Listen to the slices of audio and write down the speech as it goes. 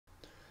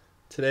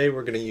Today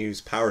we're going to use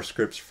power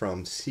scripts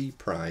from C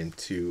Prime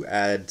to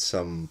add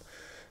some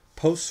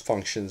post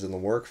functions in the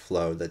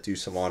workflow that do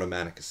some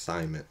automatic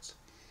assignments.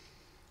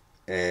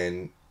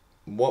 And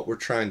what we're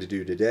trying to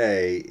do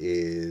today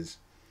is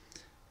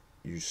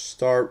you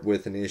start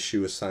with an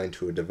issue assigned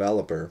to a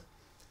developer.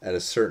 At a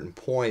certain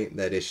point,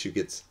 that issue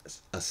gets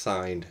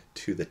assigned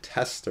to the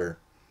tester.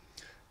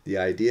 The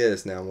idea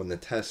is now when the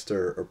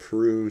tester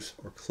approves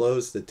or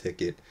closes the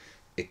ticket,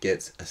 it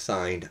gets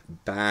assigned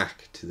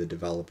back to the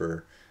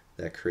developer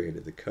that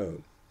created the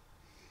code.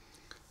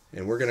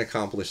 And we're going to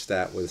accomplish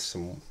that with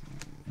some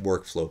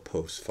workflow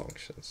post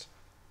functions.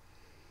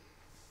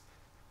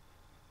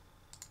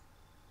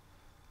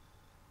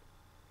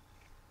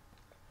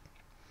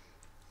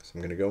 So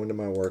I'm going to go into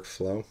my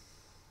workflow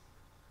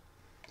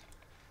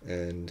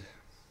and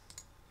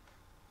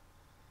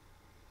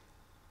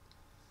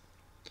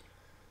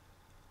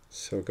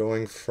so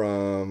going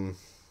from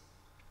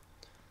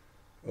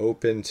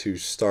open to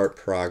start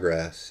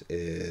progress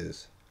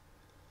is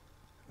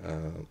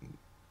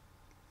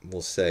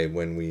we'll say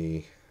when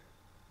we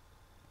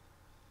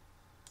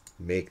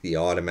make the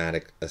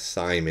automatic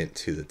assignment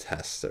to the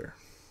tester.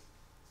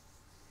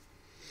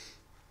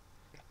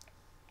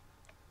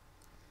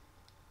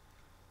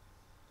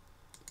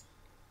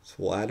 So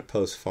we'll add a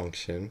post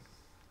function,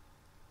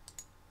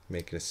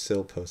 make it a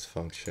sil post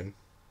function.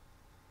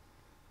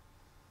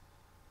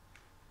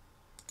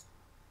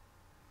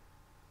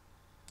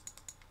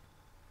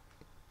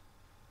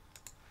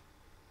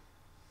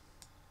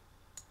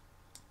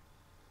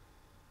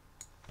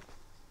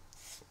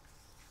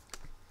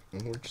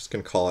 And we're just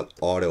going to call it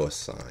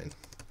Autoassign.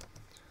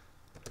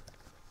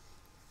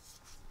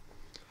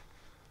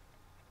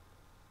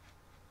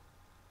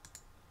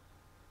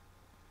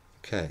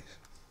 Okay.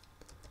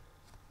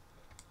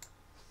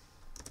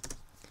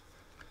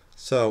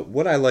 So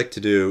what I like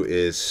to do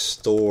is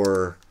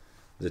store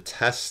the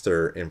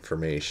tester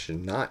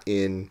information, not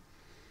in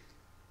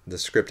the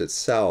script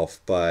itself,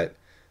 but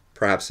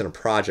perhaps in a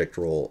project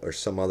role or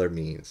some other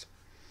means.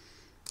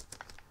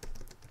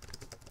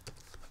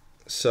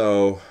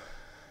 So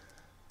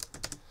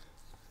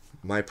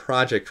my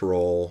project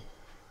role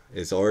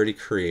is already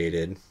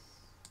created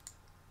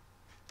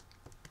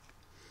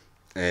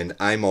and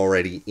I'm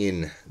already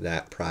in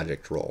that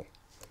project role.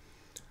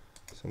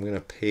 So I'm going to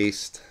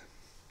paste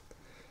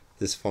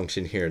this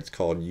function here. It's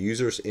called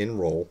users in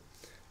role.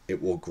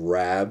 It will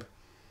grab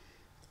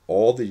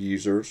all the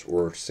users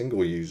or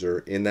single user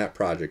in that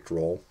project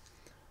role.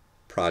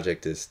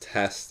 Project is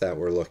test that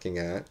we're looking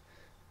at,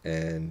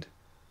 and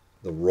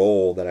the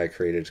role that I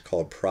created is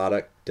called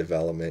product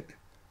development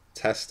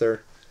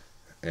tester.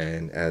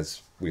 And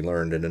as we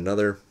learned in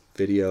another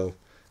video,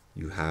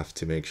 you have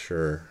to make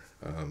sure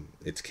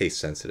it's case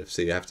sensitive.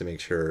 So you have to make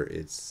sure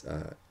it's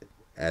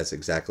as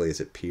exactly as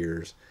it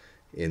appears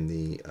in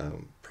the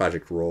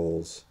project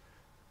roles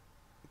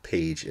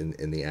page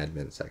in the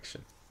admin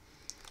section.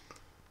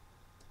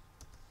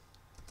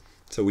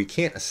 So we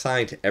can't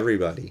assign to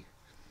everybody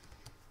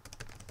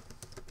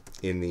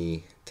in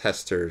the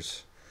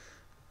tester's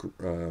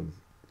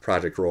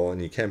project role,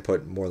 and you can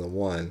put more than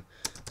one.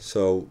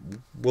 So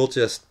we'll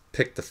just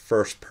pick the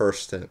first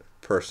person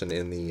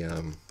in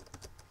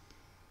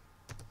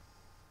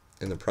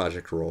the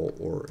project role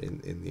or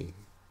in the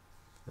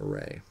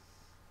array.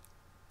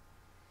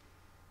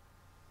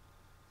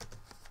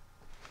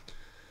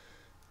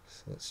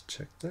 So let's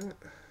check that.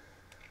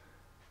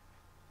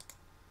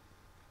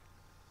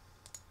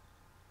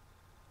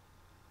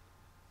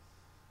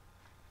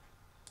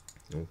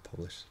 We'll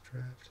publish the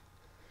draft.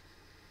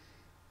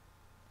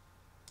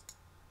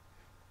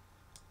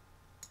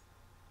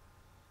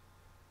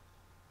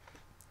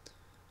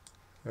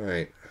 All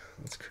right,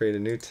 let's create a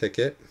new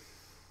ticket.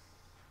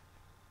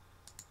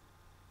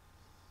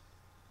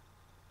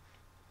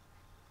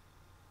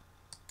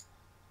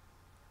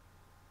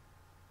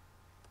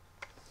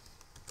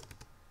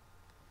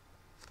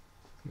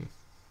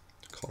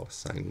 Call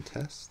assignee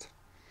test.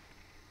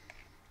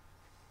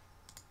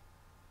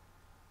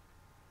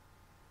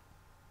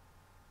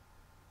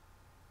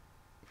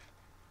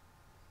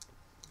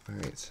 All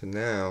right, so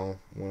now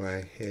when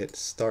I hit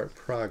start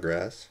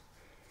progress,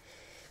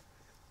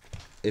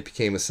 it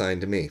became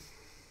assigned to me.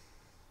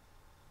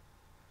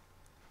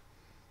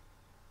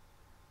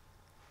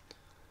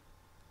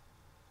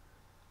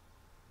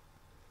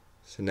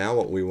 So now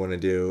what we want to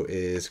do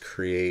is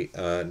create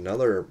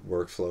another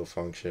workflow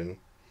function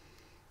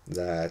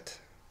that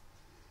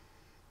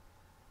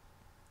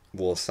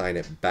will assign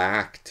it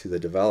back to the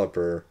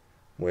developer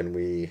when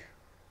we,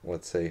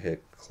 let's say,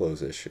 hit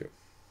close issue.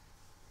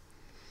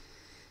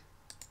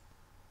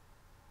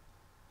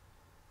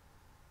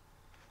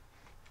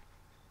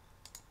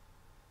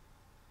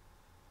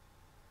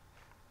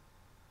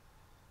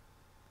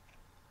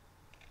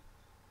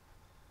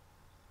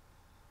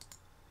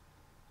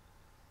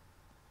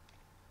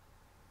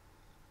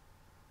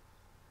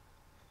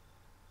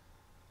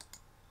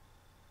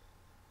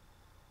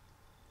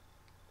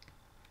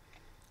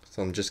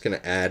 So I'm just going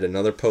to add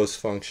another post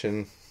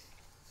function,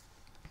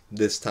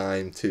 this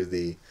time to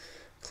the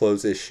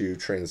close issue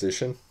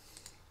transition.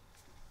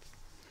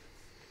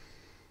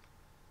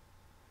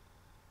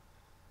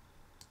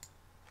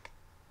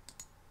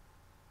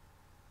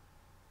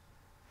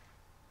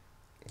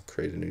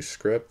 new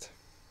script.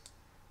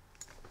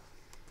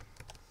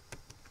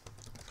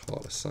 Call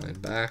it assign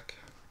back.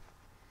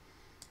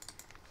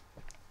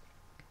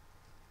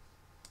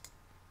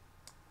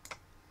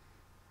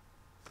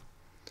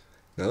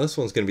 Now this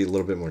one's going to be a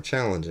little bit more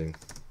challenging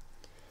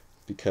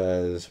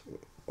because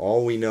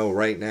all we know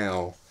right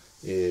now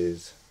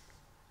is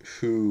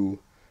who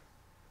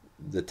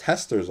the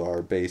testers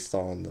are based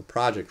on the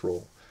project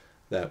role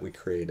that we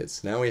created.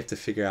 So now we have to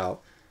figure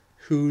out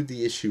who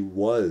the issue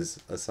was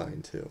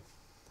assigned to.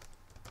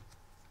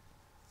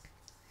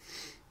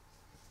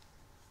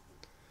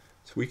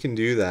 So we can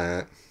do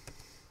that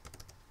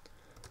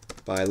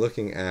by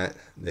looking at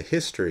the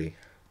history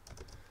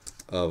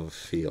of a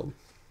field.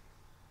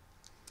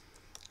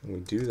 And we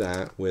do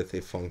that with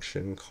a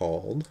function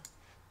called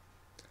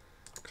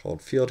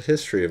field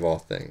history of all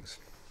things.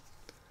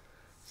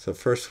 So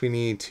first we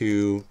need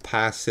to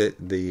pass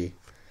it the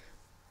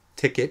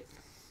ticket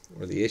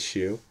or the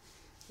issue,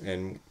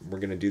 and we're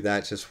going to do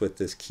that just with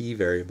this key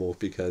variable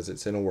because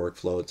it's in a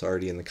workflow. It's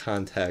already in the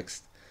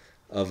context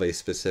of a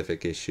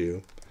specific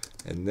issue.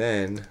 And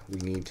then we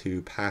need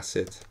to pass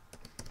it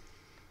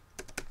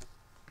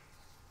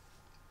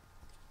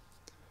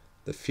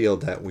the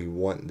field that we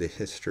want the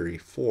history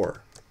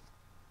for.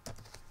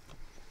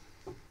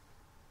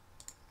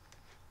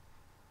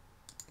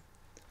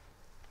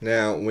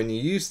 Now, when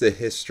you use the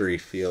history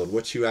field,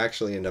 what you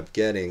actually end up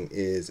getting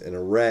is an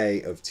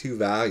array of two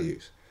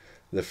values.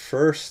 The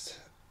first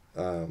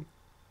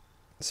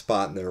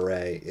spot in the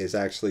array is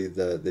actually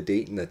the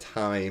date and the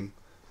time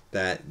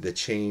that the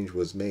change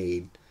was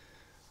made,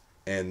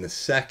 and the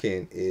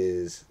second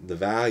is the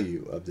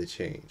value of the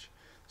change.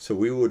 So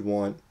we would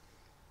want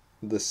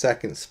the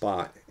second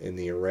spot in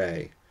the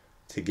array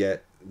to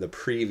get the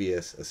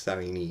previous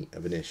assignee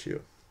of an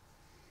issue.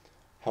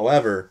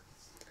 However,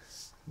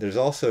 there's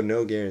also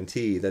no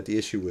guarantee that the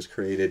issue was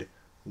created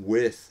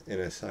with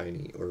an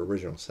assignee or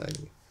original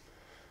assignee.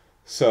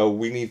 So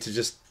we need to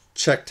just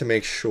check to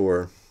make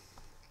sure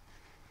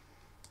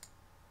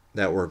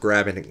that we're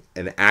grabbing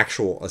an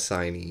actual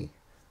assignee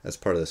as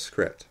part of the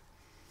script.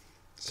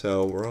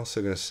 So we're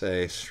also going to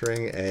say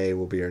string A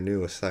will be our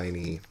new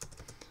assignee.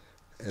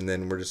 And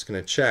then we're just going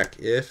to check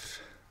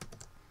if,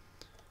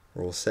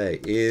 or we'll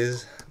say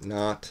is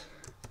not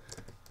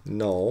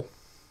null.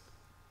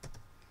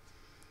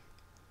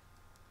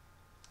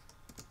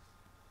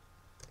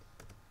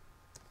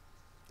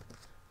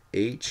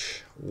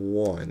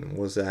 H1.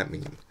 What does that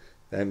mean?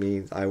 That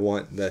means I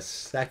want the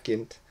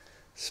second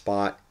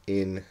spot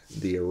in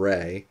the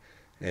array,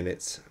 and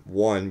it's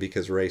 1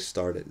 because arrays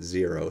start at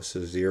 0.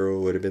 So 0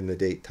 would have been the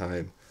date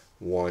time.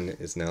 1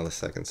 is now the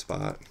second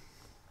spot.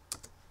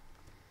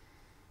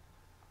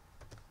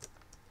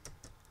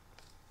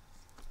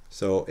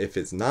 So if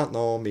it's not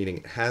null, meaning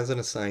it has an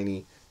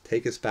assignee,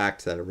 take us back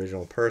to that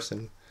original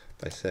person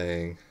by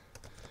saying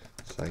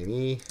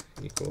assignee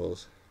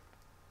equals,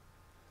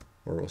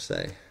 or we'll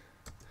say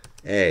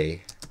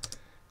A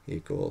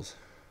equals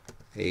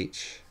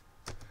H1.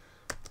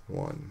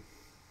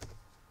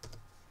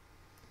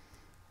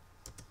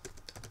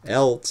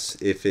 Else,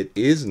 if it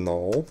is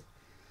null,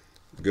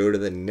 go to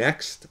the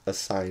next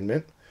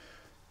assignment,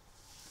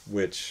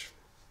 which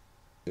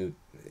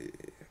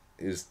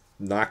is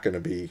not going to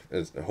be,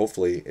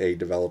 hopefully, a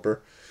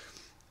developer,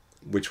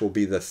 which will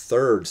be the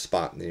third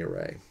spot in the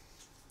array,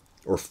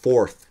 or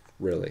fourth,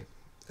 really,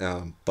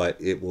 but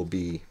it will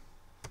be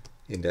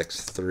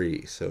index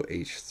 3, so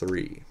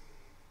H3.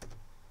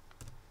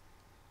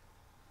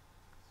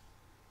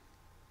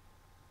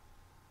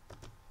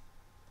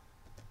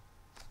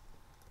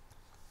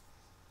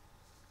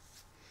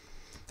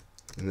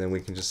 And then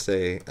we can just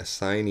say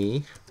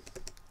assignee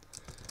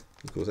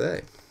equals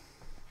A.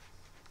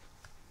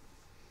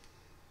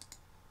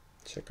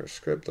 Check our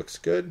script, looks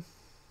good.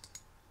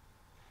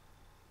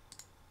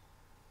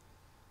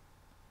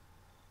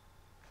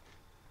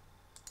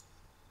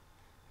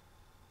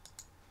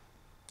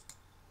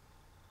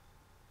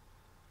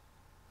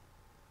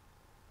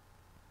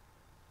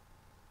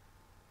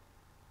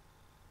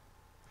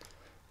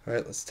 All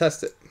right, let's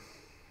test it.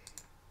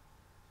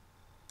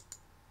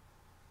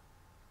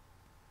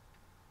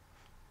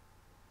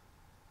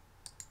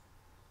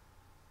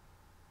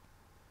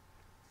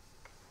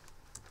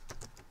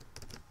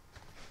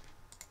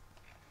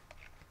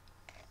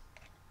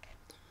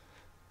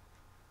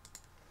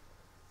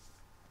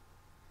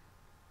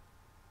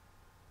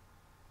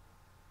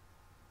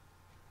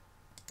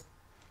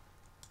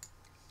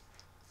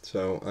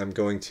 So I'm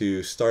going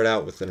to start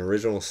out with an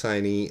original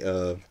assignee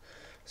of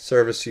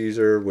service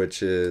user,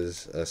 which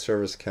is a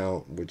service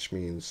count, which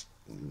means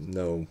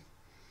no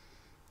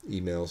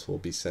emails will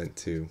be sent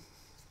to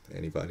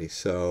anybody.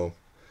 So,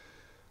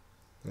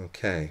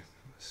 okay.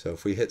 So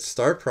if we hit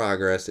start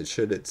progress, it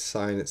should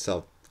assign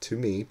itself to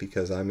me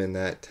because I'm in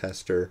that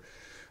tester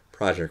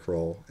project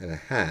role, and it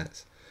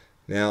has.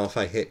 Now if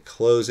I hit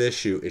close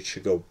issue, it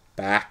should go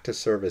back to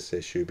service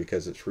issue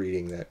because it's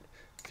reading that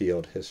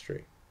field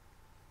history.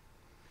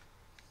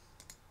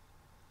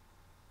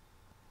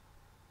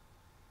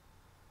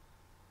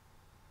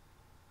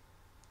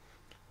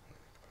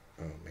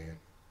 Oh man.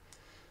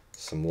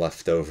 some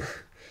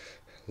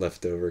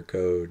leftover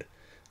code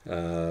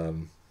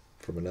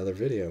from another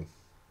video.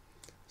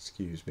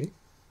 Excuse me.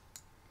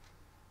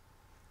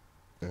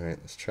 All right,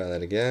 let's try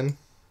that again.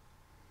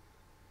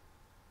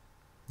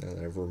 Now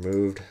that I've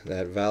removed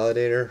that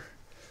validator,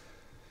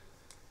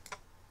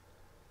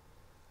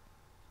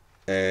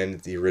 and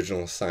the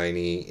original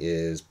assignee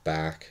is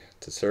back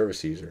to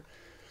service user.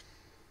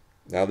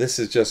 Now this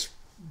is just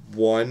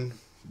one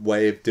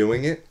way of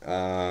doing it.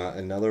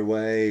 Another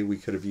way, we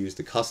could have used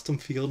a custom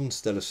field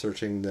instead of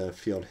searching the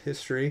field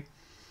history.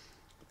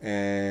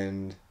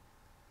 And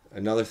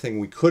another thing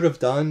we could have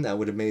done that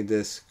would have made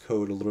this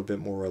code a little bit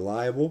more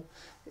reliable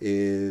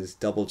is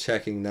double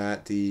checking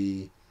that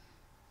the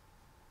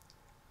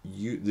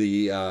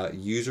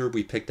user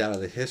we picked out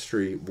of the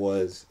history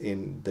was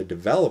in the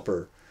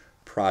developer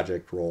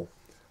project role.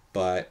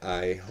 But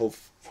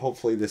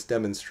hopefully this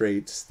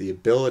demonstrates the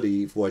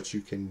ability of what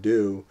you can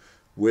do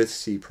with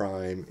C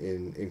Prime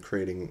in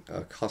creating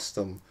a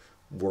custom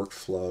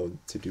workflow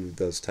to do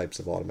those types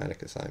of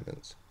automatic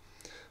assignments.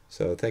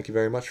 So thank you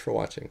very much for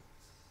watching.